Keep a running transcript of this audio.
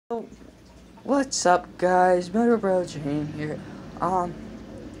What's up, guys? Motor Bro Jane here.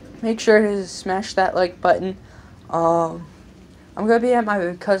 Make sure to smash that like button. I'm gonna be at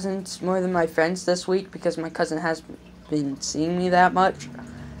my cousin's more than my friends this week because my cousin hasn't been seeing me that much,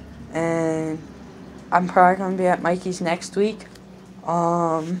 and I'm probably gonna be at Mikey's next week.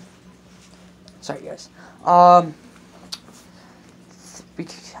 Sorry guys. And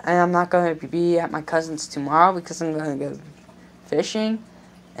I'm not gonna be at my cousin's tomorrow because I'm gonna go fishing,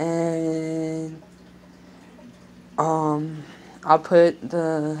 and I'll put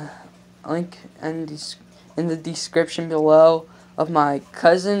the link in the description below of my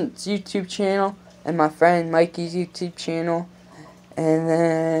cousin's YouTube channel and my friend Mikey's YouTube channel, and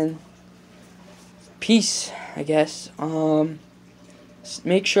then peace, I guess.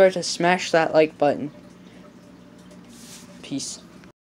 Make sure to smash that like button. Peace.